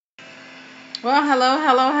Well,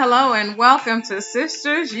 hello, and welcome to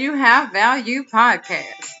Sisters You Have Value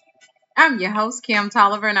podcast. I'm your host, Kim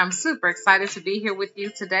Tolliver, and I'm super excited to be here with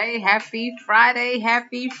you today. Happy Friday,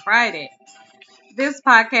 happy Friday. This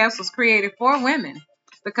podcast was created for women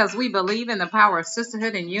because we believe in the power of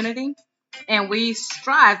sisterhood and unity, and we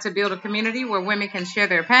strive to build a community where women can share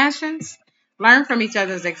their passions, learn from each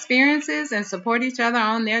other's experiences, and support each other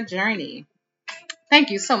on their journey. Thank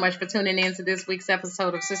you so much for tuning in to this week's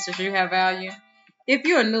episode of Sisters You Have Value. If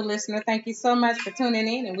you're a new listener, thank you so much for tuning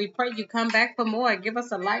in, and we pray you come back for more. Give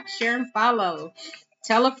us a like, share, and follow.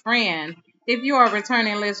 Tell a friend. If you are a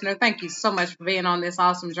returning listener, thank you so much for being on this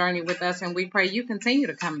awesome journey with us, and we pray you continue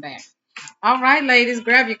to come back. All right, ladies,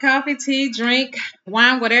 grab your coffee, tea, drink,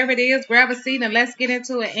 wine, whatever it is. Grab a seat, and let's get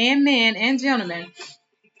into it. And men and gentlemen,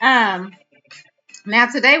 um, now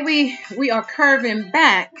today we are curving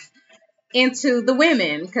back into the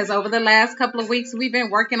women because over the last couple of weeks we've been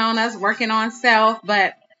working on us, working on self.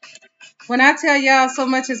 But when I tell y'all so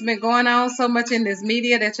much has been going on, so much in this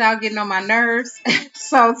media that y'all getting on my nerves.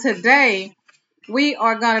 So today we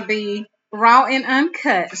are going to be raw and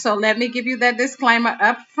uncut. So let me give you that disclaimer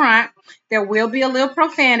up front. There will be a little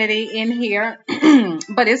profanity in here,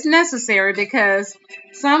 but it's necessary because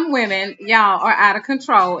some women, y'all, are out of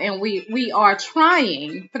control, and we are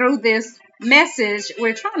trying through this message.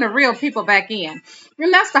 We're trying to reel people back in,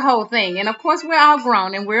 and that's the whole thing. And of course, we're all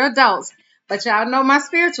grown and we're adults, but y'all know my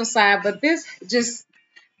spiritual side. But this just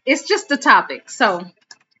it's just the topic. So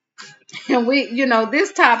and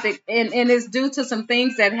this topic, and it's due to some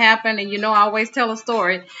things that happen, and I always tell a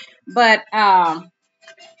story, but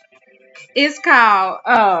it's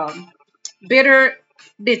called bitter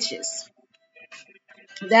bitches.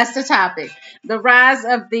 That's the topic. The rise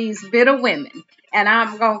of these bitter women. And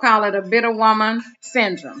I'm gonna call it a bitter woman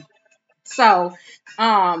syndrome. So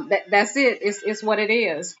that's it. It's what it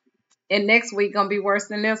is. And next week gonna be worse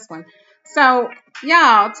than this one. So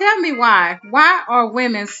y'all tell me why. Why are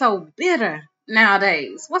women so bitter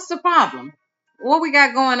nowadays? What's the problem? What we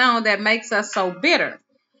got going on that makes us so bitter?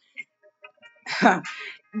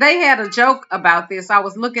 They had a joke about this. I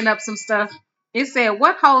was looking up some stuff. It said,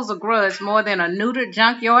 what holds a grudge more than a neutered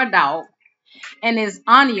junkyard dog and is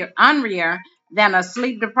unrear than a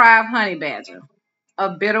sleep deprived honey badger?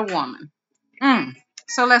 A bitter woman.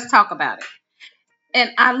 So let's talk about it.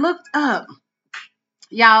 And I looked up,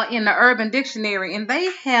 y'all, in the Urban Dictionary, and they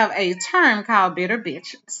have a term called bitter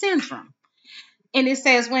bitch syndrome. And it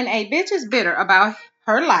says when a bitch is bitter about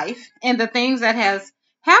her life and the things that has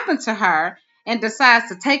happened to her and decides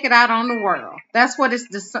to take it out on the world. That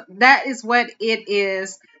is what it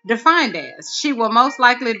is defined as. She will most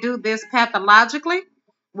likely do this pathologically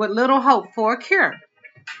with little hope for a cure.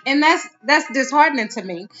 And that's disheartening to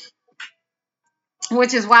me,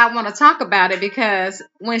 which is why I want to talk about it, because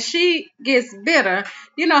when she gets bitter,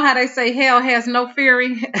 you know how they say hell has no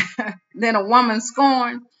fury than a woman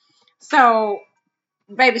scorned. So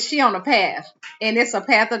baby, she on a path, and it's a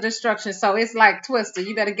path of destruction. So it's like Twister.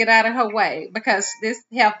 You better get out of her way because this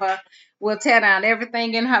heifer will tear down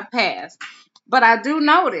everything in her path. But I do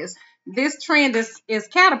notice this trend is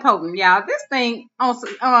catapulting, y'all. This thing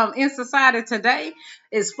in society today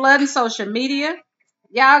is flooding social media.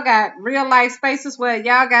 Y'all got real life spaces where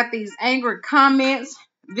y'all got these angry comments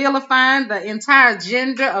vilifying the entire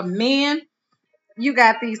gender of men. You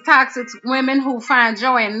got these toxic women who find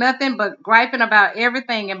joy in nothing but griping about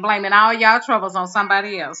everything and blaming all y'all troubles on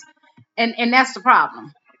somebody else. And that's the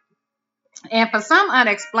problem. And for some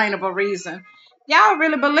unexplainable reason, y'all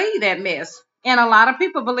really believe that mess. And a lot of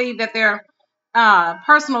people believe that their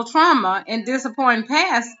personal trauma and disappointing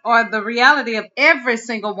past are the reality of every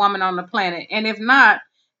single woman on the planet. And if not,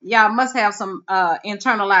 y'all must have some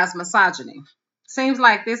internalized misogyny. Seems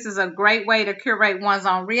like this is a great way to curate one's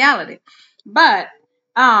own reality. But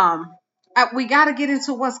we got to get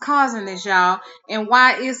into what's causing this, y'all, and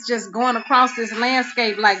why it's just going across this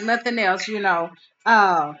landscape like nothing else. Don't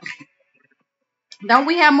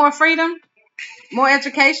we have more freedom, more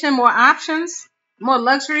education, more options, more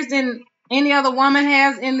luxuries than any other woman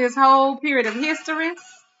has in this whole period of history?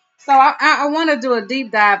 So I want to do a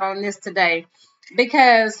deep dive on this today,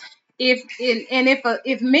 because if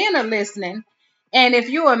men are listening, and if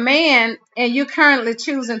you're a man and you're currently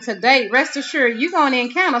choosing to date, rest assured you're going to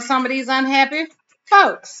encounter some of these unhappy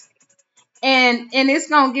folks. And it's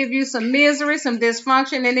going to give you some misery, some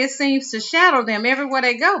dysfunction, and it seems to shadow them everywhere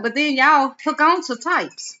they go. But then y'all hook on to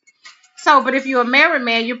types. So, but if you're a married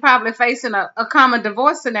man, you're probably facing a common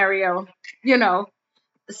divorce scenario,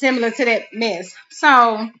 similar to that mess.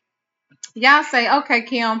 So y'all say, okay,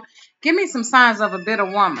 Kim, give me some signs of a bitter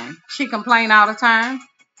woman. She complain all the time.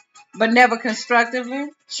 but never constructively.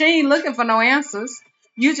 She ain't looking for no answers.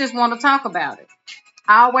 You just want to talk about it.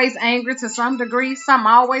 Always angry to some degree. Something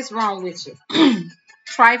always wrong with you.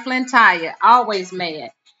 Trifling, tired, always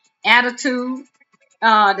mad. Attitude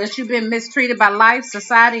that you've been mistreated by life,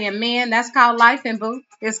 society, and men. That's called life and boo.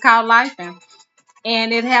 It's called life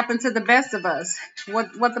and it happened to the best of us.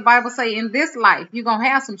 What the Bible say in this life, you're gonna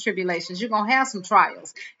have some tribulations, you're gonna have some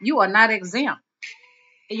trials. You are not exempt.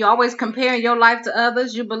 You always comparing your life to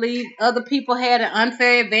others. You believe other people had an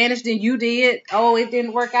unfair advantage than you did. Oh, it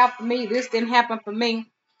didn't work out for me. This didn't happen for me.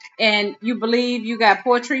 And you believe you got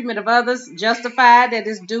poor treatment of others, justified that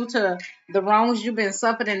it's due to the wrongs you've been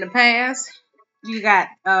suffered in the past. You got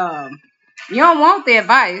you don't want the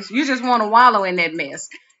advice. You just want to wallow in that mess.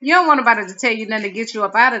 You don't want nobody to tell you nothing to get you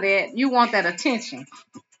up out of that. You want that attention.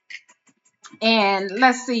 And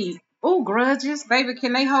let's see. Oh, grudges, baby,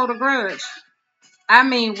 can they hold a grudge? I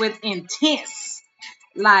mean, with intense,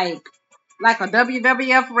 like a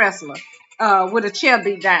WWF wrestler, with a chair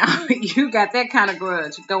beat down. You got that kind of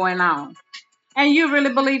grudge going on, and you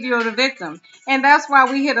really believe you're the victim. And that's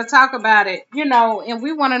why we here to talk about it, and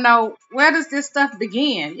we want to know, where does this stuff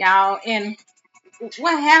begin, y'all, and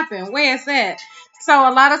what happened, where it's at. So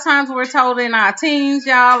a lot of times we're told in our teens,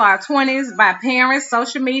 y'all, our 20s, by parents,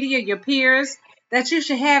 social media, your peers, that you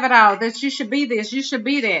should have it all, that you should be this, you should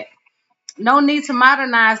be that. No need to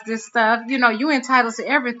modernize this stuff. You entitled to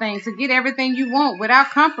everything, to get everything you want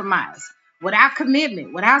without compromise, without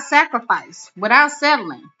commitment, without sacrifice, without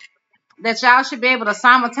settling. That y'all should be able to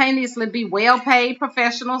simultaneously be well-paid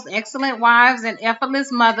professionals, excellent wives, and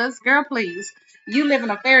effortless mothers. Girl, please. You live in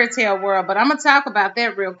a fairy tale world, but I'm going to talk about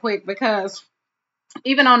that real quick, because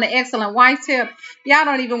even on the excellent wife tip, y'all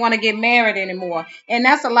don't even want to get married anymore. And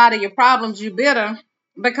that's a lot of your problems. You bitter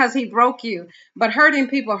because he broke you. But hurting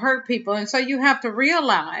people hurt people. And so you have to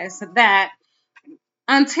realize that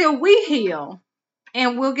until we heal,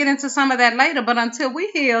 and we'll get into some of that later, but until we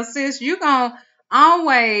heal, sis, you're going to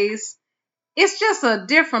always, it's just a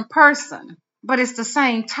different person, but it's the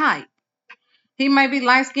same type. He may be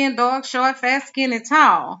light skinned, dark, short, fat, skinny,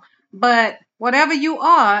 tall, but whatever you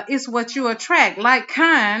are is what you attract. Like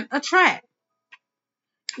kind attract.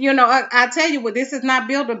 I tell you what, this is not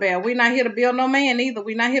Build a Bear. We're not here to build no man either.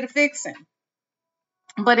 We're not here to fix him.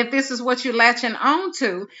 But if this is what you're latching on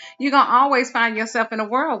to, you're going to always find yourself in a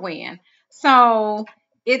whirlwind. So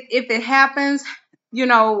if it happens,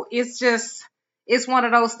 it's one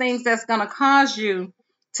of those things that's going to cause you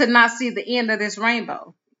to not see the end of this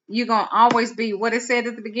rainbow. You're going to always be, what it said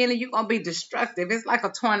at the beginning, you're going to be destructive. It's like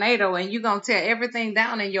a tornado, and you're going to tear everything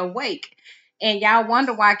down in your wake. And y'all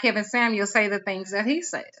wonder why Kevin Samuel say the things that he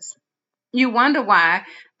says. You wonder why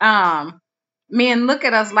men look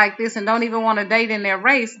at us like this and don't even want to date in their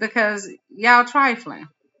race, because y'all trifling.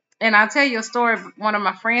 And I'll tell you a story. One of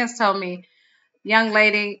my friends told me, young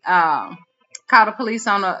lady called the police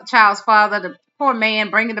on a child's father. The poor man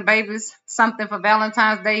bringing the babies something for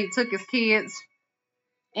Valentine's Day. He took his kids.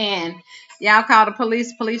 And y'all call the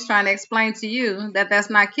police. Police trying to explain to you that that's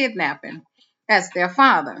not kidnapping. That's their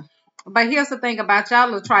father. But here's the thing about y'all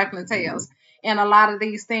little trifling tales and a lot of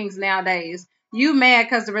these things nowadays. You mad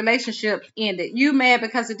because the relationship ended. You mad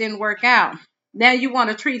because it didn't work out. Now you want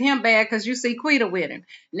to treat him bad because you see Quita with him.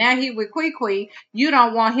 Now he with Quee. You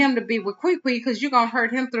don't want him to be with Quee because you're going to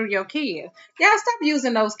hurt him through your kids. Y'all stop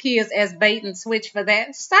using those kids as bait and switch for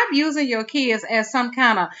that. Stop using your kids as some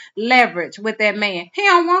kind of leverage with that man. He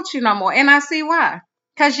don't want you no more. And I see why.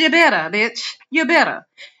 Because you're better, bitch. You're better.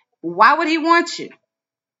 Why would he want you?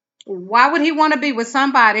 Why would he want to be with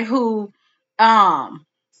somebody who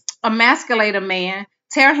emasculate a man,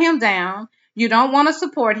 tear him down? You don't want to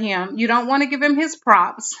support him. You don't want to give him his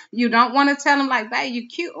props. You don't want to tell him like, babe, you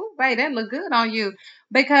cute. Oh, babe, that look good on you.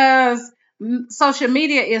 Because social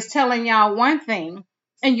media is telling y'all one thing,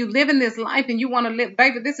 and you live in this life and you want to live.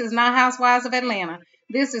 Baby, this is not Housewives of Atlanta.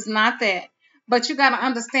 This is not that. But you got to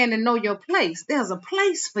understand and know your place. There's a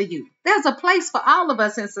place for you. There's a place for all of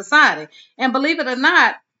us in society. And believe it or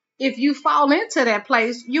not, if you fall into that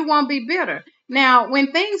place, you won't be bitter. Now,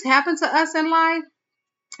 when things happen to us in life,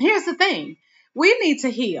 here's the thing. We need to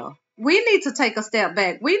heal. We need to take a step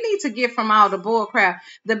back. We need to get from all the bull crap.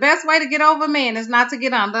 The best way to get over a man is not to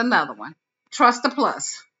get under another one. Trust the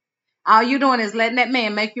plus. All you're doing is letting that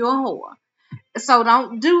man make you a whore. So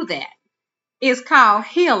don't do that. It's called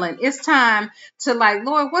healing. It's time to like,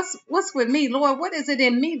 Lord, what's with me? Lord, what is it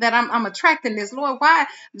in me that I'm attracting this? Lord, why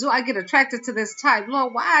do I get attracted to this type?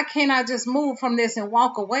 Lord, why can't I just move from this and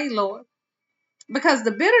walk away, Lord? Because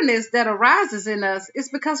the bitterness that arises in us is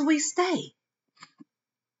because we stay.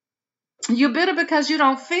 You're bitter because you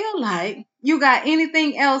don't feel like you got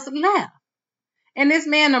anything else left. And this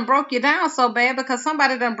man done broke you down so bad because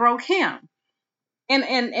somebody done broke him.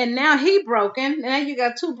 And now he broken. Now you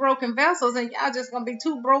got two broken vessels, and y'all just gonna be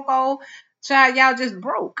two broke old child. Y'all just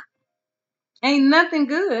broke. Ain't nothing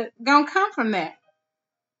good gonna come from that.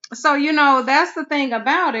 So that's the thing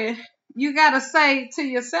about it. You gotta say to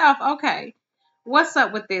yourself, okay, what's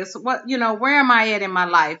up with this? Where am I at in my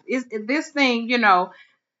life? Is this thing,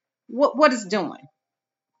 what it's doing?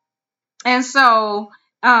 And so,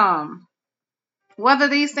 whether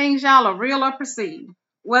these things, y'all, are real or perceived,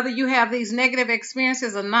 whether you have these negative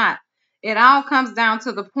experiences or not, it all comes down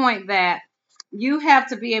to the point that you have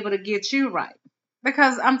to be able to get you right.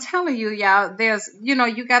 Because I'm telling you, y'all,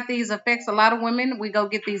 you got these effects. A lot of women, we go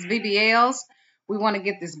get these BBLs. We want to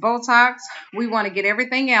get this Botox. We want to get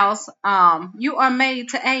everything else. You are made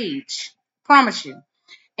to age. Promise you.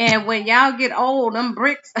 And when y'all get old, them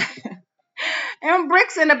bricks, them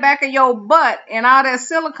bricks in the back of your butt and all that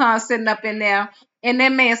silicone sitting up in there, and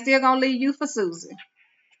that man still gonna leave you for Susie.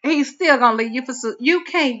 He's still gonna leave you for Susie. You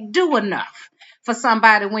can't do enough for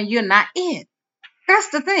somebody when you're not it. That's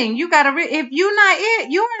the thing. You gotta. If you're not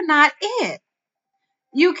it, you're not it.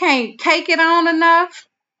 You can't take it on enough.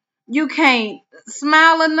 You can't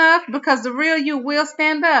smile enough because the real you will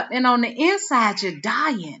stand up. And on the inside, you're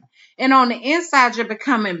dying. And on the inside, you're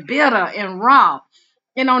becoming bitter and raw.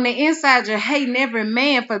 And on the inside, you're hating every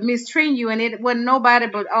man for mistreating you. And it wasn't nobody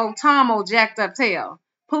but old Tom, old jacked up tail.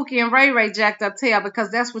 Pookie and Ray Ray jacked up tail because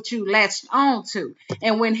that's what you latched on to.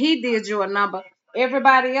 And when he did you a number,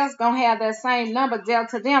 everybody else going to have that same number dealt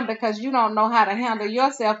to them because you don't know how to handle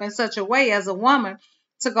yourself in such a way as a woman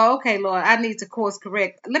to go, okay, Lord, I need to course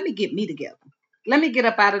correct. Let me get me together. Let me get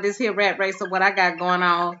up out of this here rat race of what I got going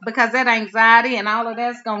on because that anxiety and all of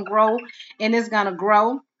that's going to grow and it's going to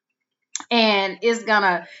grow and it's going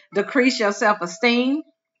to decrease your self-esteem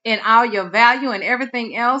and all your value and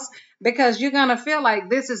everything else because you're going to feel like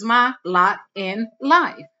this is my lot in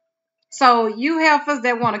life. So you heifers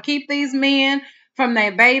that want to keep these men from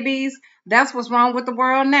their babies, that's what's wrong with the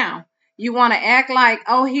world now. You want to act like,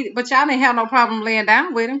 but y'all didn't have no problem laying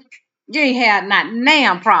down with him. You ain't had not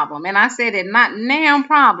damn problem. And I said it, not damn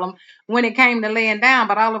problem when it came to laying down.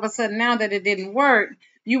 But all of a sudden now that it didn't work,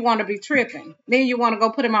 you want to be tripping. Then you want to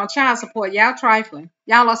go put him on child support. Y'all trifling.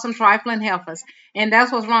 Y'all are some trifling heifers. And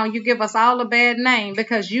that's what's wrong. You give us all a bad name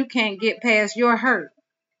because you can't get past your hurt.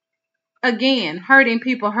 Again, hurting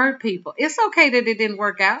people hurt people. It's okay that it didn't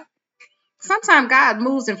work out. Sometimes God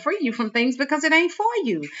moves and free you from things because it ain't for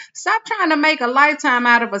you. Stop trying to make a lifetime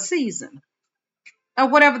out of a season or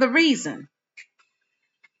whatever the reason.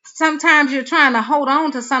 Sometimes you're trying to hold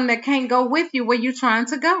on to something that can't go with you where you're trying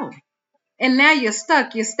to go. And now you're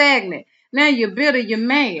stuck, you're stagnant. Now you're bitter, you're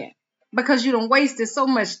mad because you done wasted so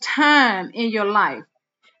much time in your life.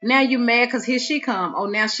 Now you mad because here she come. Oh,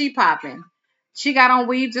 now she popping. She got on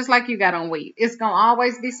weave just like you got on weave. It's going to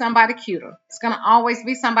always be somebody cuter. It's going to always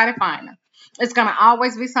be somebody finer. It's going to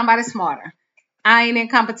always be somebody smarter. I ain't in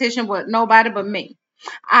competition with nobody but me.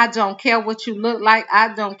 I don't care what you look like.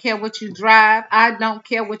 I don't care what you drive. I don't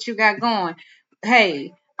care what you got going.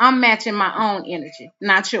 Hey, I'm matching my own energy,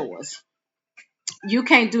 not yours. You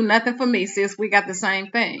can't do nothing for me, sis. We got the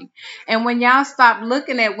same thing. And when y'all stop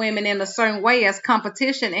looking at women in a certain way as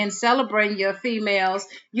competition and celebrating your females,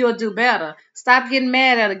 you'll do better. Stop getting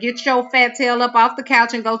mad at her. Get your fat tail up off the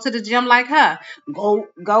couch and go to the gym like her.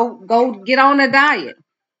 Go get on a diet.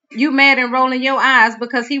 You mad and rolling your eyes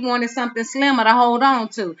because he wanted something slimmer to hold on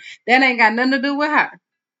to. That ain't got nothing to do with her.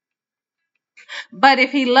 But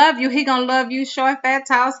if he love you, he gonna love you short, fat,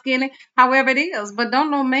 tall, skinny, however it is. But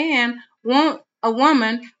don't no man want a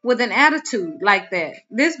woman with an attitude like that.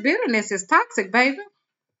 This bitterness is toxic, baby.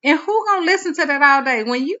 And who gonna listen to that all day?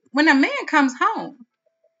 When a man comes home,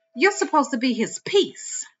 you're supposed to be his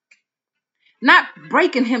peace, not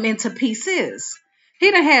breaking him into pieces. He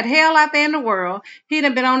done had hell out there in the world. He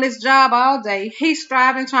done been on this job all day. He's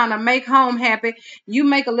striving, trying to make home happy. You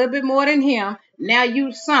make a little bit more than him. Now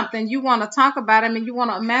you something. You want to talk about him and you want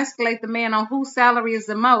to emasculate the man on whose salary is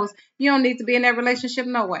the most. You don't need to be in that relationship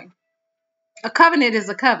no way. A covenant is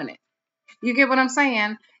a covenant. You get what I'm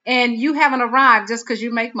saying? And you haven't arrived just because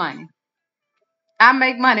you make money. I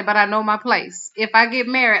make money, but I know my place. If I get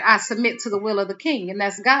married, I submit to the will of the king, and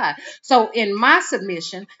that's God. So in my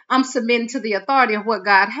submission, I'm submitting to the authority of what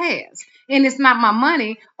God has. And it's not my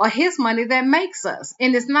money or his money that makes us.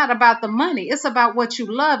 And it's not about the money. It's about what you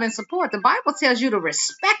love and support. The Bible tells you to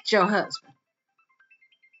respect your husband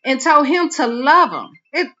and tell him to love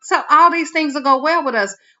him. So all these things will go well with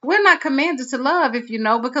us. We're not commanded to love, if you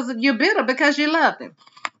know, because you're bitter because you loved him.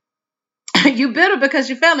 You're bitter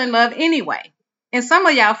because you fell in love anyway. And some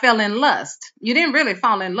of y'all fell in lust. You didn't really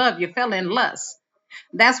fall in love. You fell in lust.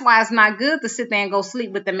 That's why it's not good to sit there and go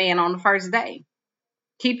sleep with the man on the first day.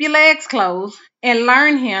 Keep your legs closed and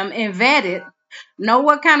learn him and vet it. Know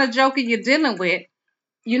what kind of joker you're dealing with.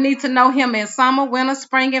 You need to know him in summer, winter,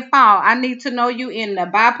 spring, and fall. I need to know you in the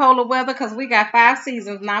bipolar weather because we got 5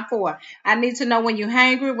 seasons, not 4. I need to know when you're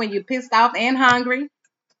hangry, when you're pissed off and hungry.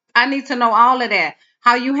 I need to know all of that.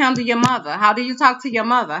 How you handle your mother. How do you talk to your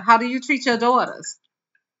mother? How do you treat your daughters?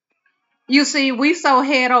 You see, we so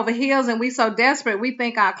head over heels and we so desperate, we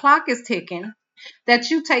think our clock is ticking that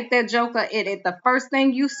you take that joker at the first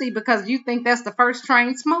thing you see because you think that's the first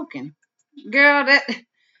train smoking. Girl, that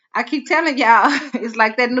I keep telling y'all, it's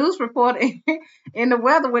like that news report in the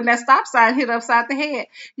weather when that stop sign hit upside the head.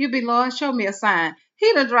 You be, Lord, show me a sign.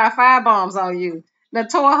 He done dry fire bombs on you. The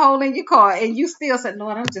tore a hole in your car, and you still said,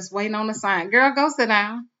 Lord, I'm just waiting on the sign. Girl, go sit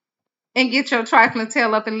down and get your trifling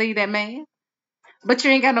tail up and leave that man. But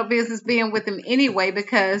you ain't got no business being with him anyway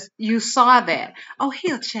because you saw that. Oh,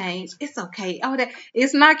 he'll change. It's okay. Oh, that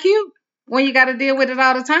it's not cute when you got to deal with it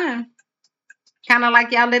all the time. Kind of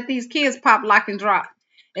like y'all let these kids pop, lock, and drop.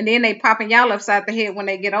 And then they popping y'all upside the head when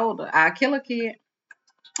they get older. I'll kill a kid.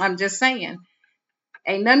 I'm just saying.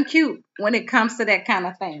 Ain't nothing cute when it comes to that kind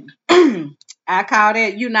of thing. I call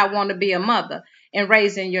that you not want to be a mother and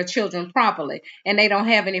raising your children properly. And they don't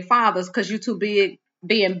have any fathers because you too big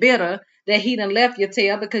being bitter that he done left your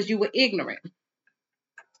tail because you were ignorant.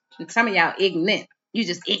 And some of y'all ignorant. You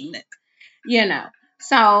just ignorant. You know.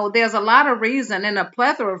 So there's a lot of reason and a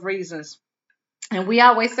plethora of reasons. And we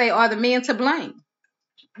always say, are the men to blame?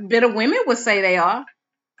 Bitter women would say they are.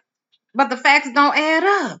 But the facts don't add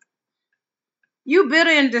up. You bitter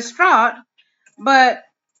and distraught, but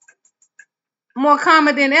more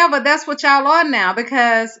common than ever, that's what y'all are now.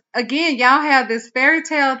 Because again, y'all have this fairy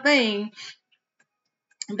tale thing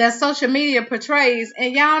that social media portrays,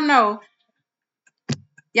 and y'all know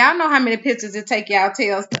how many pictures it take y'all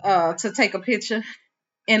tails to take a picture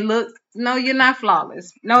and look. No, you're not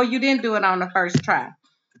flawless. No, you didn't do it on the first try.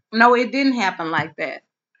 No, it didn't happen like that.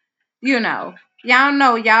 You know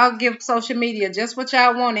y'all give social media just what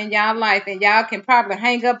y'all want in y'all life, and y'all can probably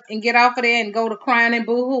hang up and get off of there and go to crying and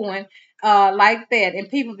boo-hooing like that. And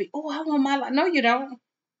people be, oh, I want my life. No, you don't.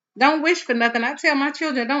 Don't wish for nothing. I tell my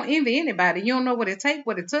children, don't envy anybody. You don't know what it takes,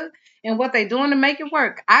 what it took, and what they doing to make it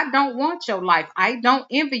work. I don't want your life. I don't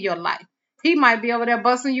envy your life. He might be over there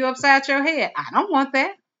busting you upside your head. I don't want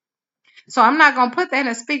that. So I'm not going to put that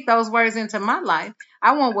and speak those words into my life.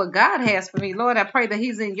 I want what God has for me. Lord, I pray that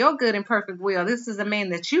he's in your good and perfect will. This is a man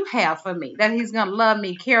that you have for me, that he's going to love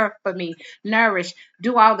me, care for me, nourish,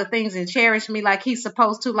 do all the things and cherish me like he's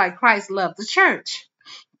supposed to, like Christ loved the church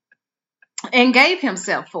and gave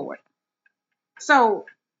himself for it. So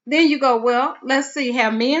then you go, well, let's see,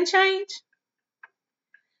 have men changed?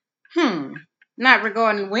 Not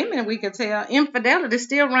regarding women, we could tell. Infidelity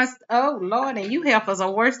still runs. Oh, Lord, and you heifers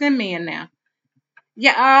are worse than men now.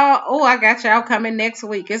 Yeah, I got y'all coming next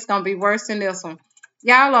week. It's going to be worse than this one.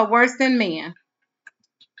 Y'all are worse than men.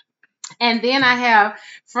 And then I have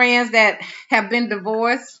friends that have been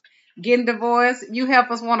divorced, getting divorced. You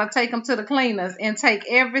heifers want to take them to the cleaners and take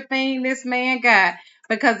everything this man got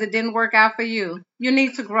because it didn't work out for you. You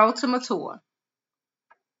need to grow to mature.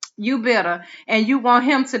 You bitter, and you want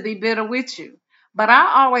him to be bitter with you. But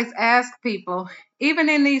I always ask people, even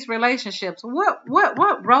in these relationships,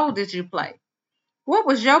 what role did you play? What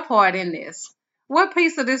was your part in this? What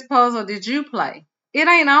piece of this puzzle did you play? It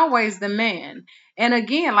ain't always the man. And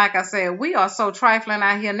again, like I said, we are so trifling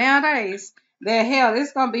out here nowadays that hell,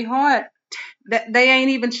 it's gonna be hard. That they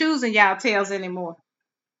ain't even choosing y'all tails anymore.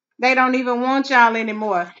 They don't even want y'all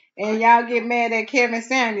anymore. And y'all get mad at Kevin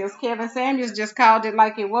Samuels. Kevin Samuels just called it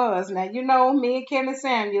like it was. Now, you know, me and Kevin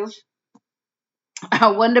Samuels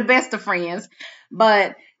wasn't the best of friends.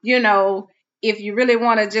 But, you know, if you really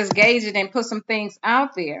want to just gauge it and put some things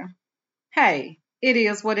out there, hey, it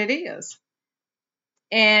is what it is.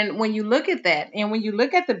 And when you look at that and when you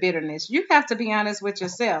look at the bitterness, you have to be honest with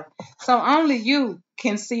yourself. So only you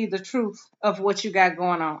can see the truth of what you got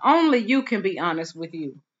going on. Only you can be honest with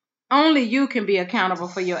you. Only you can be accountable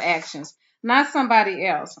for your actions, not somebody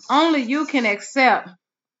else. Only you can accept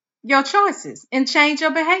your choices and change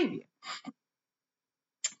your behavior.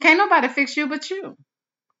 Can't nobody fix you but you.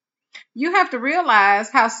 You have to realize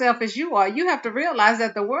how selfish you are. You have to realize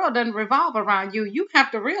that the world doesn't revolve around you. You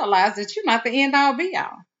have to realize that you're not the end all be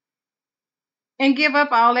all. And give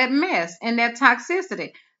up all that mess and that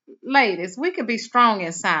toxicity. Ladies, we could be strong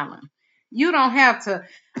and silent. You don't have to,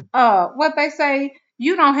 what they say,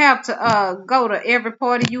 you don't have to go to every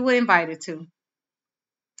party you were invited to.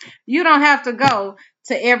 You don't have to go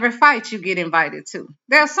to every fight you get invited to.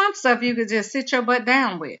 There's some stuff you could just sit your butt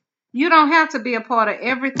down with. You don't have to be a part of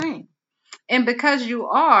everything. And because you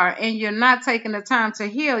are and you're not taking the time to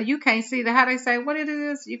heal, you can't see how they say what it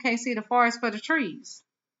is. You can't see the forest for the trees.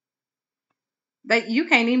 That you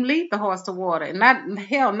can't even lead the horse to water. And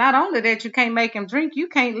not only that you can't make him drink, you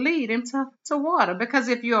can't lead him to water. Because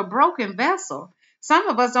if you're a broken vessel, some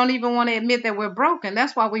of us don't even want to admit that we're broken.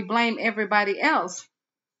 That's why we blame everybody else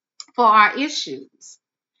for our issues.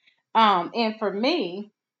 And for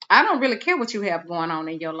me, I don't really care what you have going on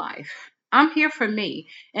in your life. I'm here for me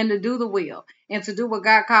and to do the will and to do what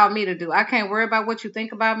God called me to do. I can't worry about what you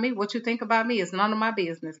think about me. What you think about me is none of my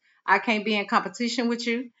business. I can't be in competition with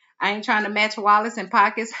you. I ain't trying to match wallets and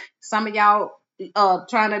pockets. Some of y'all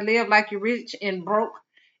trying to live like you're rich and broke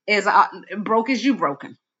as you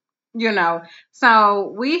broken, you know.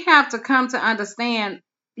 So we have to come to understand,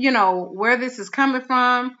 where this is coming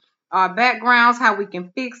from, our backgrounds, how we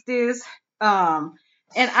can fix this. And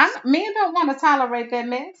men don't want to tolerate that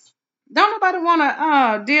mess. Don't nobody want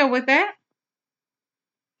to deal with that.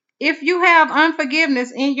 If you have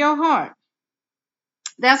unforgiveness in your heart,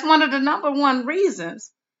 that's one of the number one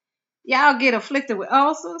reasons y'all get afflicted with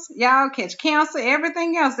ulcers, y'all catch cancer,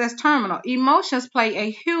 everything else that's terminal. Emotions play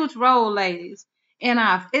a huge role, ladies, in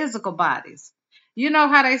our physical bodies. You know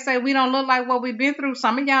how they say we don't look like what we've been through?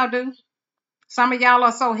 Some of y'all do. Some of y'all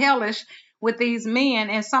are so hellish with these men,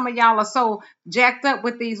 and some of y'all are so jacked up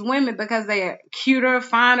with these women because they're cuter,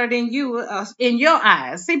 finer than you in your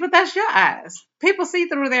eyes. See, but that's your eyes. People see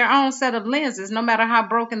through their own set of lenses, no matter how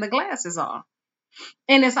broken the glasses are.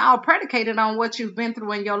 And it's all predicated on what you've been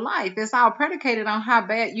through in your life. It's all predicated on how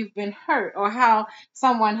bad you've been hurt or how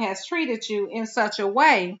someone has treated you in such a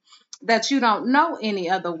way that you don't know any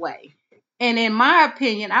other way. And in my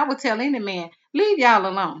opinion, I would tell any man, leave y'all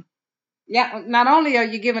alone. Yeah, not only are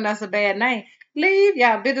you giving us a bad name, leave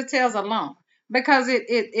y'all bitter tails alone because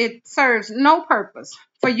it serves no purpose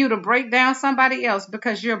for you to break down somebody else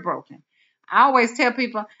because you're broken. I always tell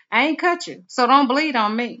people, I ain't cut you, so don't bleed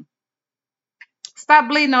on me. Stop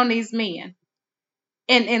bleeding on these men.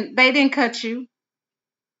 And they didn't cut you.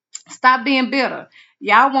 Stop being bitter.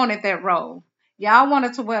 Y'all wanted that role. Y'all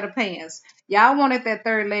wanted to wear the pants. Y'all wanted that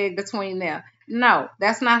third leg between there. No,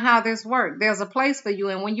 that's not how this works. There's a place for you.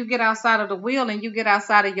 And when you get outside of the wheel and you get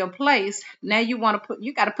outside of your place, now you got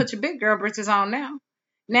to put your big girl britches on now.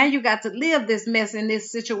 Now you got to live this mess in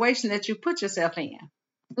this situation that you put yourself in.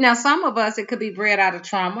 Now, some of us, it could be bred out of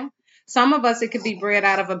trauma. Some of us, it could be bred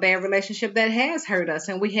out of a bad relationship that has hurt us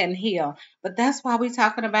and we hadn't healed. But that's why we're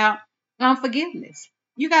talking about unforgiveness.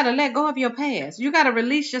 You got to let go of your past. You got to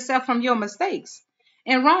release yourself from your mistakes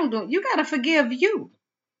and wrongdoing. You got to forgive you.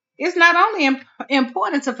 It's not only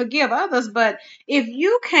important to forgive others, but if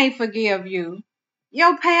you can't forgive you,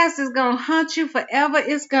 your past is going to haunt you forever.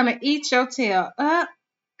 It's going to eat your tail up.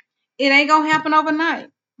 It ain't going to happen overnight.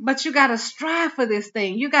 But you got to strive for this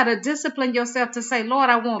thing. You got to discipline yourself to say, Lord,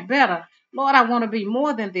 I want better. Lord, I want to be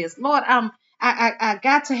more than this. Lord, I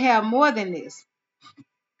got to have more than this.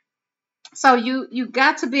 So you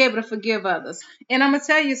got to be able to forgive others. And I'm gonna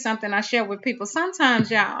tell you something I share with people. Sometimes,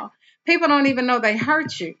 y'all, people don't even know they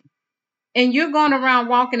hurt you. And you're going around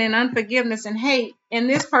walking in unforgiveness and hate, and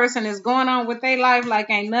this person is going on with their life like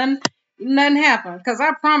ain't nothing happened. Because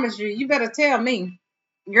I promise you, you better tell me.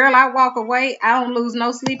 Girl, I walk away, I don't lose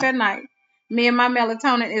no sleep at night. Me and my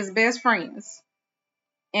melatonin is best friends.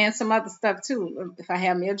 And some other stuff too, if I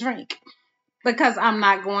have me a drink. Because I'm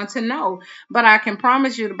not going to know. But I can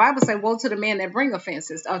promise you, the Bible says, woe to the man that bring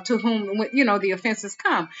offenses, or to whom, the offenses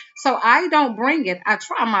come. So I don't bring it. I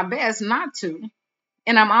try my best not to.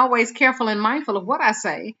 And I'm always careful and mindful of what I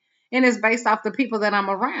say. And it's based off the people that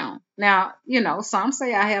I'm around. Now, some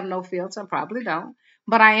say I have no filter. Probably don't.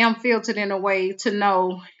 But I am filtered in a way to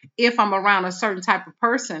know if I'm around a certain type of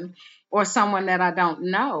person or someone that I don't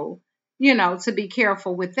know, to be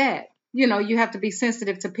careful with that. You have to be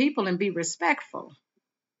sensitive to people and be respectful.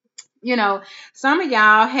 Some of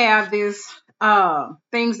y'all have this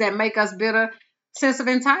things that make us bitter, sense of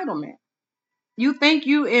entitlement. You think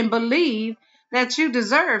you and believe that you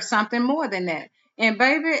deserve something more than that. And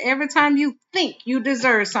baby, every time you think you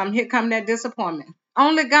deserve something, here come that disappointment.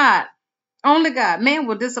 Only God, man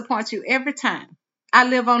will disappoint you every time. I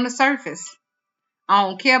live on the surface. I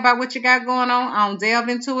don't care about what you got going on. I don't delve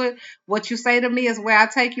into it. What you say to me is where I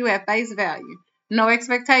take you at face value. No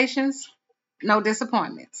expectations, no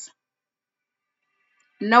disappointments.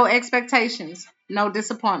 No expectations, no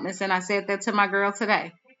disappointments. And I said that to my girl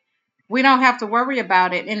today. We don't have to worry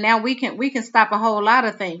about it. And now we can stop a whole lot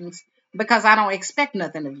of things because I don't expect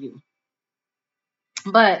nothing of you.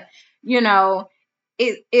 But,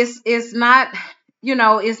 it's not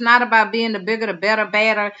It's not about being the bigger, the better,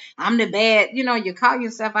 badder. I'm the bad. You call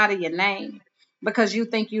yourself out of your name because you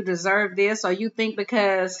think you deserve this, or you think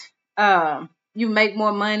because you make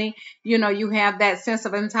more money, you have that sense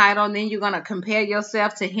of entitlement. Then you're going to compare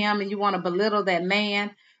yourself to him and you want to belittle that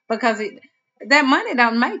man because that money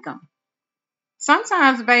don't make him.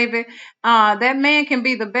 Sometimes, baby, that man can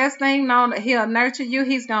be the best thing known. He'll nurture you.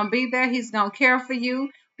 He's gonna be there. He's gonna care for you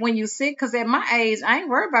when you sick. Cause at my age, I ain't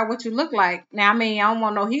worried about what you look like. Now, I mean, I don't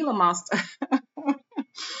want no Gila monster,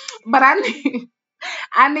 but I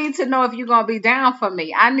need to know if you're gonna be down for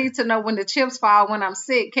me. I need to know when the chips fall when I'm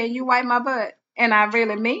sick. Can you wipe my butt? And I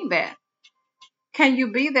really mean that. Can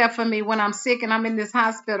you be there for me when I'm sick and I'm in this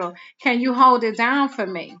hospital? Can you hold it down for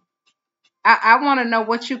me? I want to know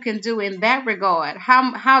what you can do in that regard.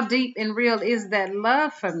 How deep and real is that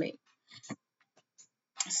love for me?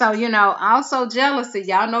 So, also jealousy.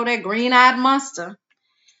 Y'all know that green-eyed monster.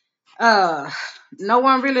 Uh, no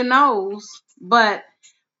one really knows, but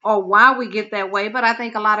or why we get that way. But I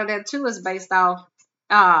think a lot of that too is based off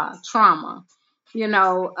trauma,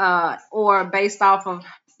 or based off of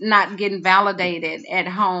not getting validated at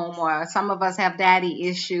home, or some of us have daddy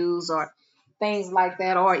issues or things like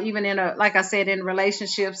that, or even like I said, in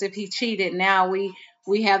relationships, if he cheated, now we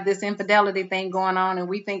have this infidelity thing going on and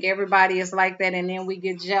we think everybody is like that, and then we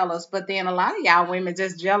get jealous. But then a lot of y'all women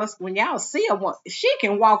just jealous when y'all see a woman, she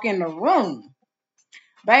can walk in the room.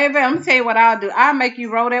 Baby, I'm gonna tell you what I'll do. I'll make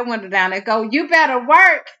you roll that window down and go, you better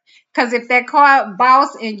work. Cause if that car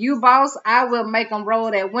boss and you boss, I will make them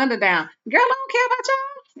roll that window down. Girl, I don't care about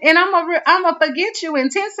y'all. And I'm gonna forget you in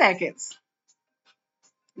 10 seconds.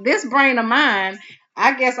 This brain of mine,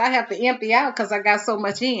 I guess I have to empty out because I got so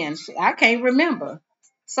much in. I can't remember.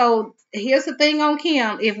 So here's the thing on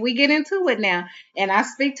Kim. If we get into it now and I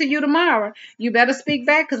speak to you tomorrow, you better speak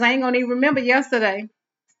back because I ain't gonna even remember yesterday.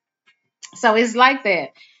 So it's like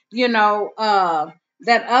that,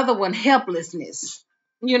 that other one, helplessness,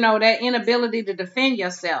 that inability to defend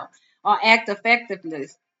yourself or act effectively,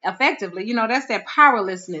 that's that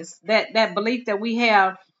powerlessness, that belief that we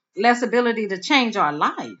have less ability to change our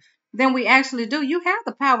life than we actually do. You have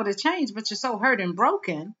the power to change, but you're so hurt and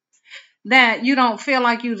broken that you don't feel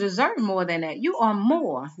like you deserve more than that. You are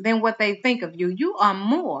more than what they think of you. You are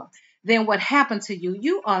more than what happened to you.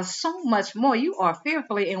 You are so much more. You are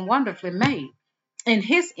fearfully and wonderfully made in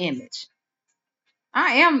his image.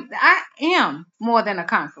 I am more than a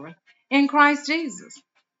conqueror in Christ Jesus.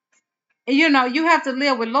 You have to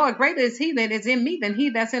live with, Lord, greater is he that is in me than he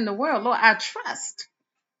that's in the world. Lord, I trust,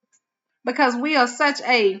 because we are such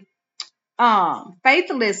a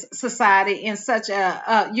faithless society, in such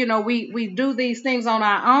we do these things on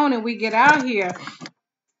our own, and we get out here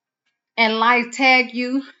and life tag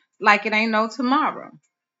you like it ain't no tomorrow.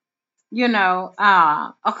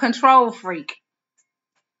 A control freak.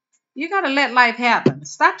 You got to let life happen.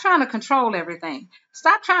 Stop trying to control everything.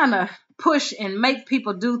 Stop trying to push and make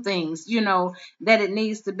people do things, that it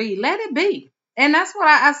needs to be. Let it be. And that's what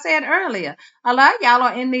I said earlier. A lot of y'all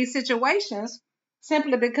are in these situations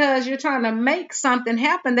simply because you're trying to make something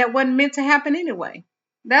happen that wasn't meant to happen anyway.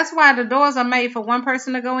 That's why the doors are made for one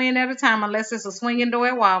person to go in at a time, unless it's a swinging door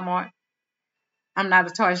at Walmart. I'm not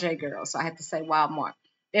a Target girl, so I have to say Walmart.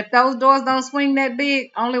 If those doors don't swing that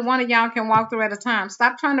big, only one of y'all can walk through at a time.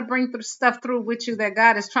 Stop trying to bring stuff through with you that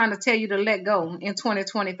God is trying to tell you to let go in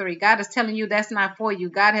 2023. God is telling you that's not for you.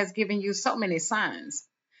 God has given you so many signs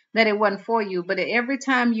that it wasn't for you. But every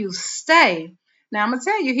time you stay, now I'm going to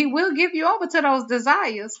tell you, he will give you over to those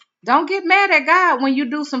desires. Don't get mad at God when you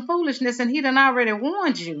do some foolishness and he done already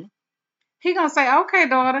warned you. He going to say, okay,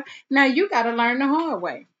 daughter, now you got to learn the hard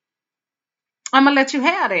way. I'm going to let you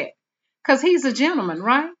have that because he's a gentleman,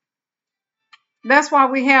 right? That's why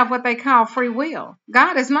we have what they call free will.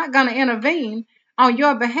 God is not going to intervene on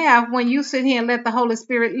your behalf when you sit here and let the Holy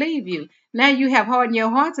Spirit leave you. Now you have hardened your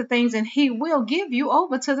heart to things, and he will give you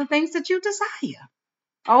over to the things that you desire.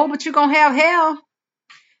 Oh, but you're going to have hell.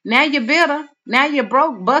 Now you're bitter. Now you're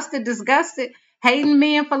broke, busted, disgusted, hating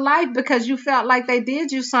men for life because you felt like they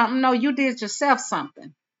did you something. No, you did yourself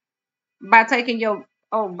something by taking your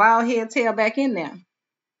bald head tail back in there.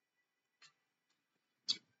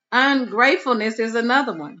 Ungratefulness is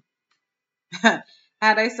another one.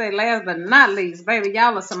 How they say, last but not least, baby,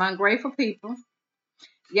 y'all are some ungrateful people.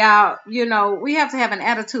 Y'all, we have to have an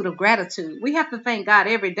attitude of gratitude. We have to thank God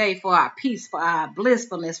every day for our peace, for our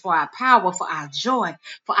blissfulness, for our power, for our joy,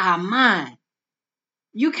 for our mind.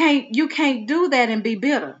 You can't do that and be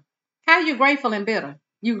bitter. How are you grateful and bitter?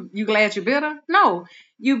 You glad you're bitter? No,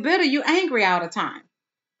 you bitter, you angry all the time.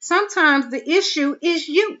 Sometimes the issue is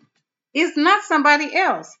you. It's not somebody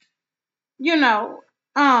else. You know,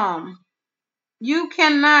 um, You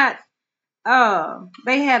cannot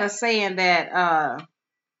they had a saying that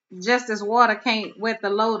just as water can't wet the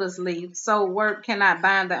lotus leaf, so work cannot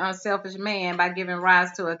bind the unselfish man by giving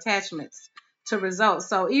rise to attachments to results.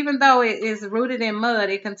 So even though it is rooted in mud,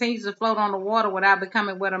 it continues to float on the water without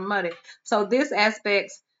becoming wet or muddy. So this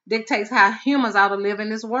aspect dictates how humans ought to live in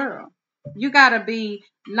this world. You got to be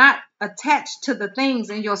not attached to the things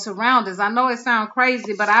in your surroundings. I know it sounds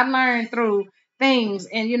crazy, but I learned through things,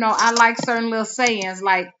 and I like certain little sayings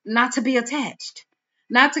like not to be attached,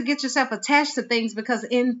 not to get yourself attached to things, because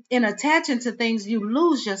in attaching to things you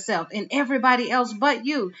lose yourself and everybody else but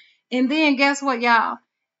you. And then guess what, y'all?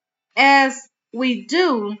 As we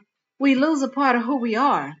do, we lose a part of who we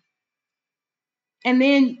are. And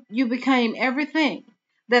then you became everything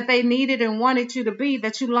that they needed and wanted you to be,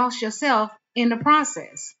 that you lost yourself in the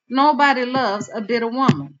process. Nobody loves a bitter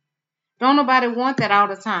woman. Don't nobody want that all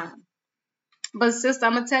the time. But sister,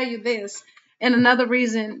 I'm gonna tell you this. And another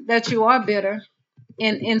reason that you are bitter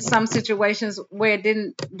in some situations where it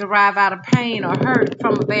didn't derive out of pain or hurt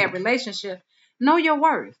from a bad relationship, know your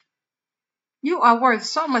worth. You are worth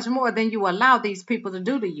so much more than you allow these people to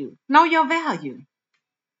do to you. Know your value.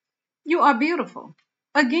 You are beautiful.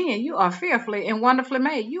 Again, you are fearfully and wonderfully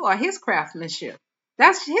made. You are his craftsmanship.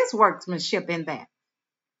 That's his workmanship in that.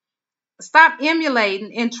 Stop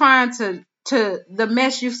emulating and trying to the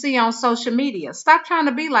mess you see on social media. Stop trying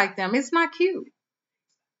to be like them. It's not cute.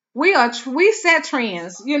 We set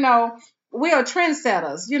trends. We are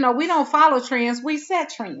trendsetters. We don't follow trends. We set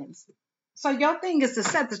trends. So your thing is to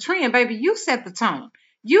set the trend, baby. You set the tone.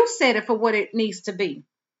 You set it for what it needs to be,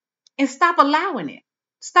 and stop allowing it.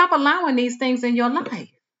 Stop allowing these things in your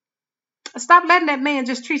life. Stop letting that man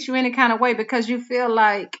just treat you any kind of way because you feel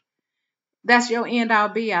like that's your end all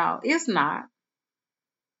be all. It's not.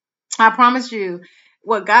 I promise you,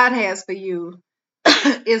 what God has for you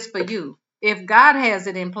is for you. If God has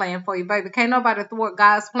it in plan for you, baby, can't nobody thwart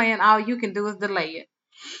God's plan. All you can do is delay it.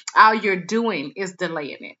 All you're doing is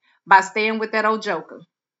delaying it by staying with that old joker.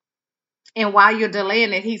 And while you're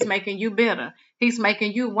delaying it, he's making you bitter. He's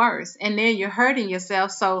making you worse. And then you're hurting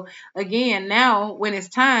yourself. So again, now when it's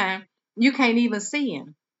time, you can't even see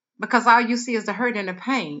him because all you see is the hurt and the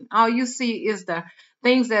pain. All you see is the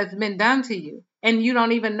things that's been done to you. And you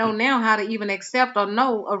don't even know now how to even accept or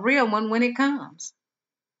know a real one when it comes.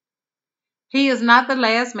 He is not the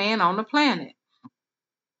last man on the planet.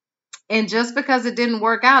 And just because it didn't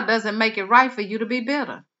work out doesn't make it right for you to be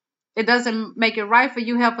bitter. It doesn't make it right for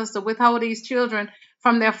you help us to withhold these children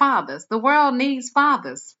from their fathers. The world needs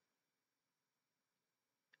fathers.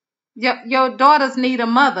 Your daughters need a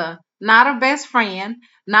mother, not a best friend,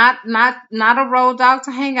 not a road dog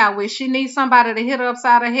to hang out with. She needs somebody to hit her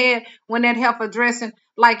upside her head when that heifer dressing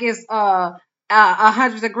like it's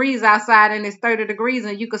 100 degrees outside and it's 30 degrees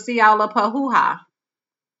and you can see all of her hoo-ha.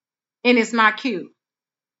 And it's not cute.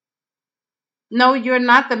 No, you're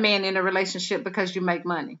not the man in a relationship because you make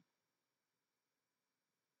money.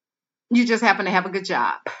 You just happen to have a good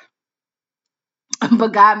job.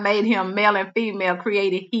 But God made him male and female,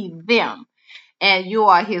 created he them. And you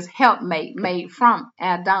are his helpmate, made from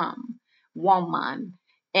Adam, woman.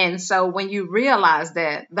 And so when you realize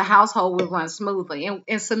that, the household will run smoothly.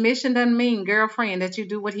 And submission doesn't mean, girlfriend, that you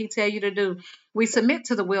do what he tell you to do. We submit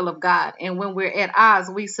to the will of God. And when we're at odds,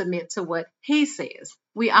 we submit to what he says.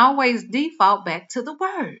 We always default back to the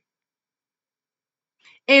word.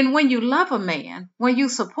 And when you love a man, when you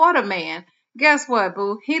support a man, guess what,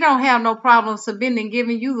 boo? He don't have no problem submitting and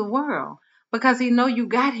giving you the world because he know you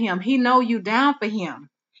got him. He know you down for him.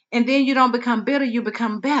 And then you don't become bitter, you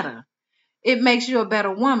become better. It makes you a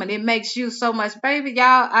better woman. It makes you so much, baby.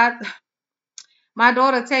 Y'all, my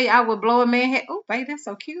daughter tell you I would blow a man head. Oh, baby, that's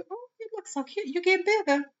so cute. Oh, you look so cute. You get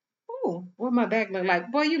bigger. Oh, what my back look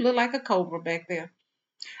like? Boy, you look like a cobra back there.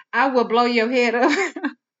 I will blow your head up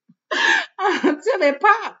until it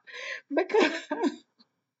pop because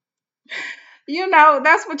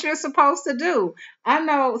that's what you're supposed to do. I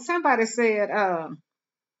know somebody said, oh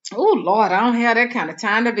Lord, I don't have that kind of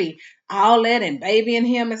time to be all that and babying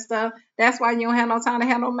him and stuff. That's why you don't have no time to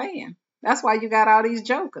have no man. That's why you got all these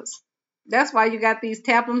jokers. That's why you got these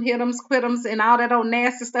tap 'em, hit 'em, quit 'em, and all that old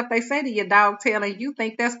nasty stuff they say to your dog tail, and you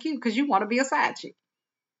think that's cute because you want to be a side chick.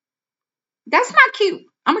 That's not cute.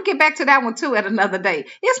 I'm gonna get back to that one too at another day.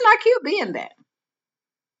 It's not cute being that.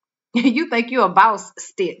 You think you're a boss,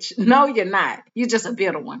 Stitch. No, you're not. You're just a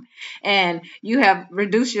bitter one. And you have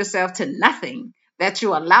reduced yourself to nothing that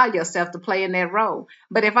you allow yourself to play in that role.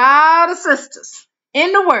 But if all the sisters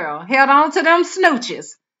in the world held on to them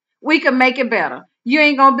snooches, we could make it better. You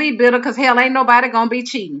ain't going to be bitter because hell ain't nobody going to be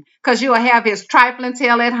cheating because you'll have his trifling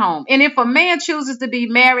tail at home. And if a man chooses to be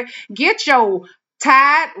married, get your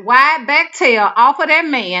tied, wide back tail off of that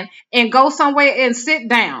man and go somewhere and sit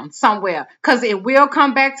down somewhere because it will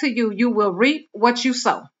come back to you. You will reap what you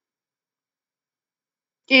sow.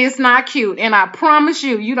 It's not cute. And I promise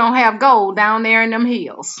you, you don't have gold down there in them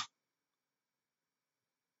hills.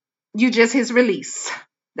 You just his release.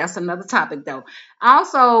 That's another topic though.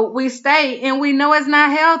 Also, we stay and we know it's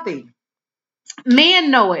not healthy. Men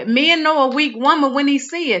know it. Men know a weak woman when he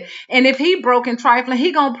see it. And if he broke and trifling,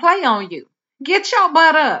 he gonna play on you. Get your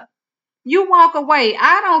butt up. You walk away.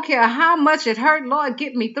 I don't care how much it hurt. Lord,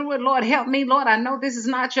 get me through it. Lord, help me. Lord, I know this is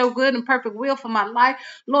not your good and perfect will for my life.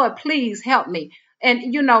 Lord, please help me.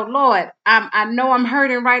 And Lord, I know I'm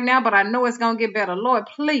hurting right now, but I know it's gonna get better. Lord,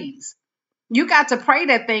 please. You got to pray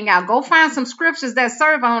that thing out. Go find some scriptures that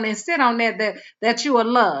serve on and sit on that you are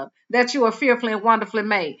loved, that you are fearfully and wonderfully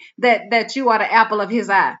made, that you are the apple of his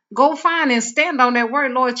eye. Go find and stand on that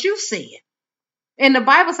word, Lord. You see it. And the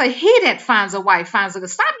Bible says, he that finds a wife finds a good.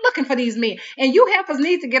 Stop looking for these men. And you helpers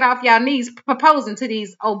need to get off y'all knees proposing to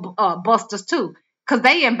these busters too. Because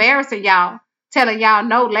they embarrassing y'all, telling y'all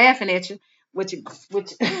no, laughing at you. Which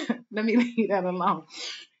let me leave that alone.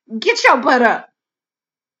 Get your butt up.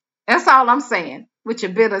 That's all I'm saying with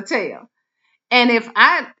your bitter tail. And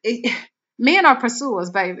men are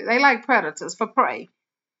pursuers, baby. They like predators for prey.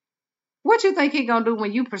 What you think he gonna do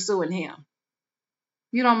when you pursuing him?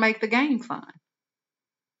 You don't make the game fun.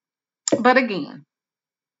 But again,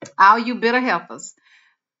 all you bitter helpers,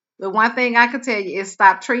 the one thing I could tell you is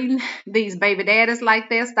stop treating these baby daddies like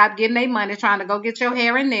that. Stop getting their money trying to go get your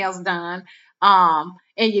hair and nails done.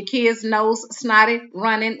 And your kid's nose snotty,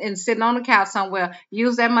 running and sitting on the couch somewhere.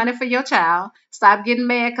 Use that money for your child. Stop getting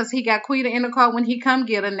mad because he got Quita in the car when he come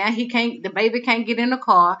get her. Now the baby can't get in the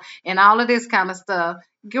car and all of this kind of stuff.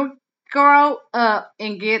 Grow up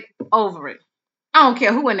and get over it. I don't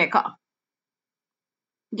care who in that car.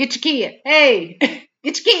 Get your kid. Hey,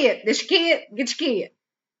 get your kid. This your kid. Get your kid.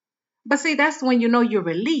 But see, that's when you know you're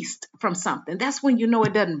released from something. That's when you know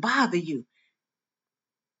it doesn't bother you.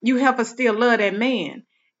 You help us still love that man.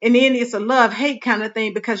 And then it's a love-hate kind of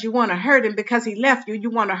thing because you want to hurt him because he left you. You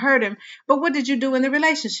want to hurt him. But what did you do in the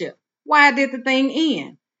relationship? Why did the thing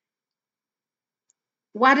end?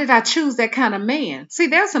 Why did I choose that kind of man? See,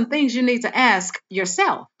 there's some things you need to ask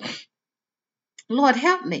yourself. Lord,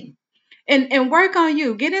 help me. And work on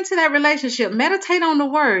you. Get into that relationship. Meditate on the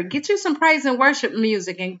word. Get you some praise and worship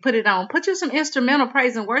music and put it on. Put you some instrumental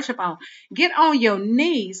praise and worship on. Get on your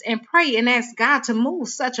knees and pray and ask God to move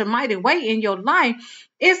such a mighty way in your life.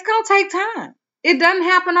 It's going to take time. It doesn't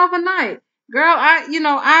happen overnight. Girl,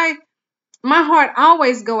 my heart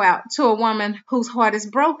always go out to a woman whose heart is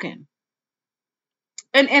broken.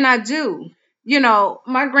 And I do.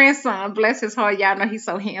 My grandson, bless his heart, y'all know he's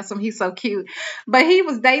so handsome, he's so cute. But he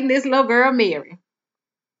was dating this little girl, Mary.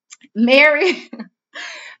 Mary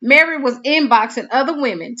was inboxing other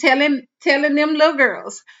women, telling them little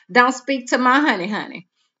girls, don't speak to my honey.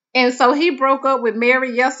 And so he broke up with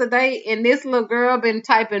Mary yesterday, and this little girl been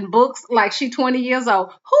typing books like she 20 years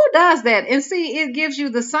old. Who does that? And see, it gives you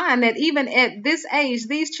the sign that even at this age,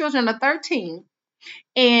 these children are 13.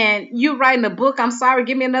 And you writing a book, I'm sorry,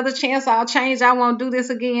 give me another chance, I'll change, I won't do this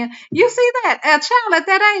again. You see that? A child at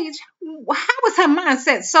that age, how was her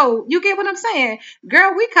mindset? So you get what I'm saying?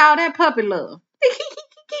 Girl, we call that puppy love.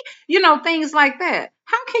 Things like that.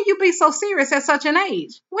 How can you be so serious at such an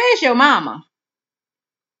age? Where's your mama?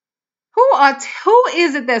 Who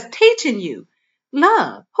is it that's teaching you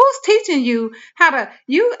love? Who's teaching you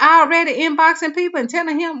you already inboxing people and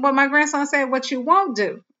telling him what my grandson said, what you won't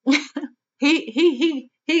do. He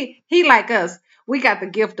like us. We got the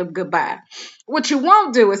gift of goodbye. What you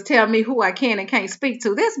won't do is tell me who I can and can't speak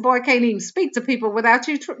to. This boy can't even speak to people without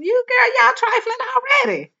you. Girl, y'all trifling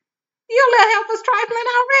already. You little helpers trifling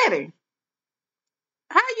already.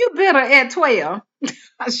 How you bitter at 12?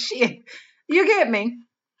 Shit. You get me?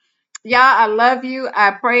 Y'all, I love you.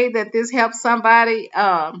 I pray that this helps somebody.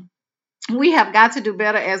 We have got to do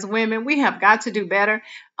better as women. We have got to do better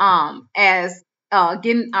as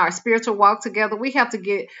getting our spiritual walk together. We have to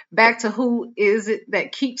get back to who is it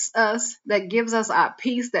that keeps us, that gives us our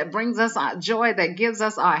peace, that brings us our joy, that gives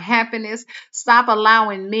us our happiness. Stop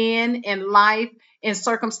allowing men in life and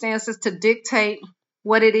circumstances to dictate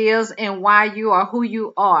what it is and why you are who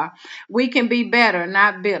you are. We can be better,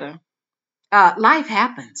 not bitter. Life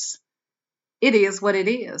happens. It is what it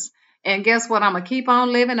is. And guess what? I'm going to keep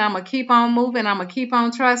on living. I'm going to keep on moving. I'm going to keep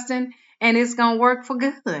on trusting. And it's going to work for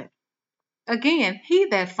good. Again, he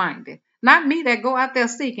that findeth. Not me that go out there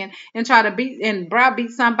seeking and try to beat and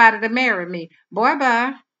browbeat somebody to marry me. Boy,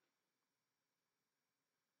 bye.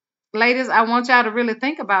 Ladies, I want y'all to really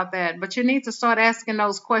think about that. But you need to start asking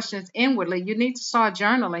those questions inwardly. You need to start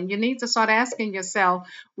journaling. You need to start asking yourself,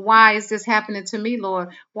 why is this happening to me, Lord?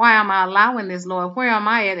 Why am I allowing this, Lord? Where am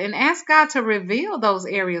I at? And ask God to reveal those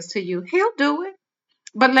areas to you. He'll do it.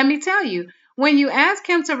 But let me tell you, when you ask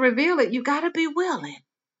Him to reveal it, you got to be willing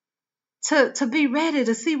to be ready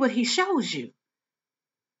to see what He shows you.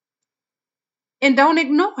 And don't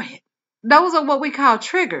ignore it. Those are what we call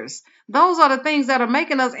triggers. Those are the things that are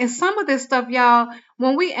making us. And some of this stuff, y'all,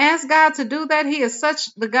 when we ask God to do that, He is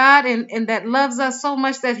such the God and that loves us so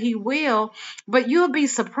much that He will. But you'll be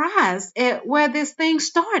surprised at where this thing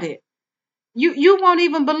started. You won't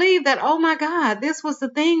even believe that, oh my God, this was the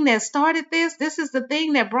thing that started this. This is the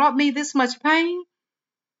thing that brought me this much pain.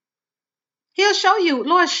 He'll show you,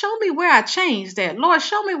 Lord, show me where I changed that. Lord,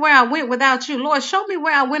 show me where I went without you. Lord, show me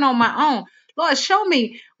where I went on my own. Lord, show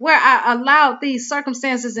me where I allowed these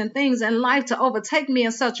circumstances and things in life to overtake me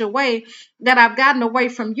in such a way that I've gotten away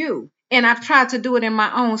from you. And I've tried to do it in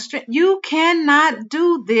my own strength. You cannot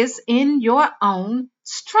do this in your own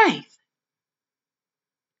strength.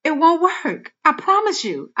 It won't work. I promise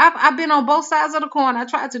you. I've been on both sides of the coin. I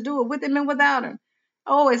tried to do it with him and without him.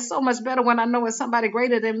 Oh, it's so much better when I know it's somebody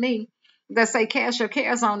greater than me that say cast your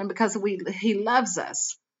cares on him because he loves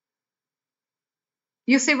us.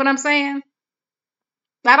 You see what I'm saying?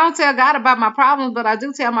 I don't tell God about my problems, but I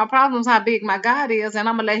do tell my problems how big my God is, and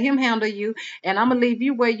I'm gonna let Him handle you, and I'm gonna leave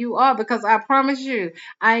you where you are because I promise you,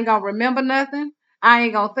 I ain't gonna remember nothing. I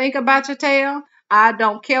ain't gonna think about your tail. I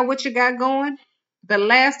don't care what you got going. The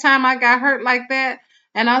last time I got hurt like that,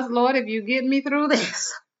 and I was, Lord, if you get me through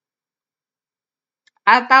this,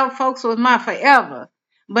 I thought folks was my forever,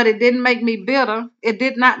 but it didn't make me bitter. It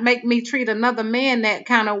did not make me treat another man that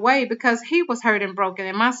kind of way because he was hurt and broken.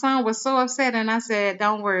 And my son was so upset. And I said,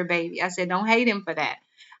 don't worry, baby. I said, don't hate him for that.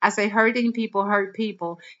 I said, hurting people hurt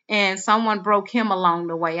people. And someone broke him along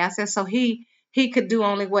the way. I said, so he could do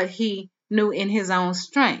only what he knew in his own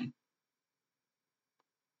strength.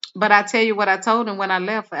 But I tell you what I told him when I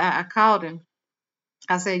left, I called him.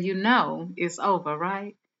 I said, it's over,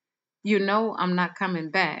 right? I'm not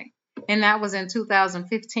coming back. And that was in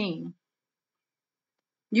 2015.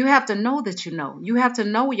 You have to know that you know. You have to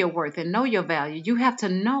know your worth and know your value. You have to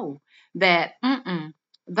know that,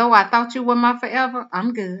 though I thought you were my forever,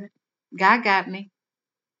 I'm good. God got me.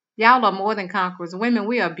 Y'all are more than conquerors. Women,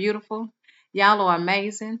 we are beautiful. Y'all are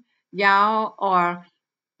amazing. Y'all are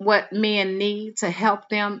what men need to help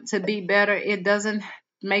them to be better. It doesn't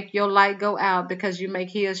make your light go out because you make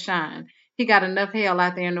his shine. He got enough hell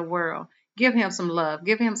out there in the world. Give him some love.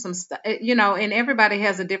 Give him some stuff. And everybody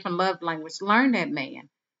has a different love language. Learn that man.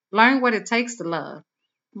 Learn what it takes to love.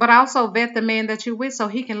 But also vet the man that you're with so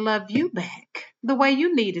he can love you back the way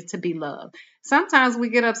you need it to be loved. Sometimes we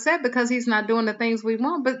get upset because he's not doing the things we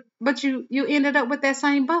want, but you ended up with that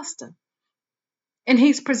same buster. And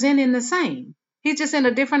he's presenting the same. He's just in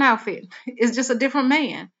a different outfit. It's just a different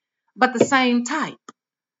man, but the same type.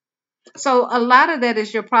 So a lot of that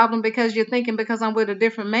is your problem because you're thinking because I'm with a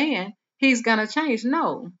different man, he's going to change.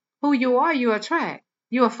 No, who you are, you attract.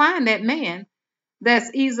 You'll find that man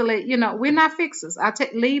that's easily, we're not fixers.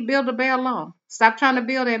 Leave Build-A-Bear alone. Stop trying to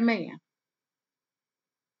build that man.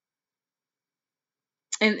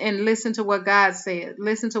 And listen to what God said.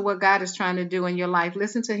 Listen to what God is trying to do in your life.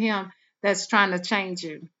 Listen to him that's trying to change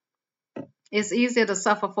you. It's easier to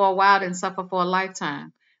suffer for a while than suffer for a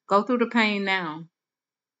lifetime. Go through the pain now.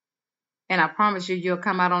 And I promise you, you'll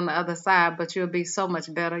come out on the other side, but you'll be so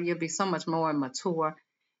much better. You'll be so much more mature.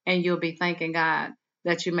 And you'll be thanking God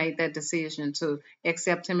that you made that decision to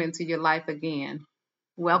accept him into your life again.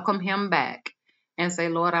 Welcome him back and say,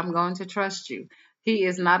 Lord, I'm going to trust you. He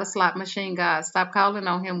is not a slot machine, God. Stop calling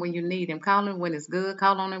on him when you need him. Call him when it's good.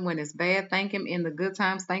 Call on him when it's bad. Thank him in the good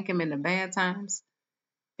times. Thank him in the bad times.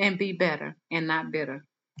 And be better and not bitter.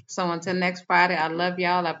 So until next Friday, I love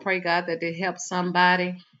y'all. I pray, God, that it helps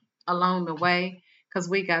somebody along the way because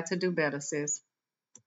we got to do better, sis.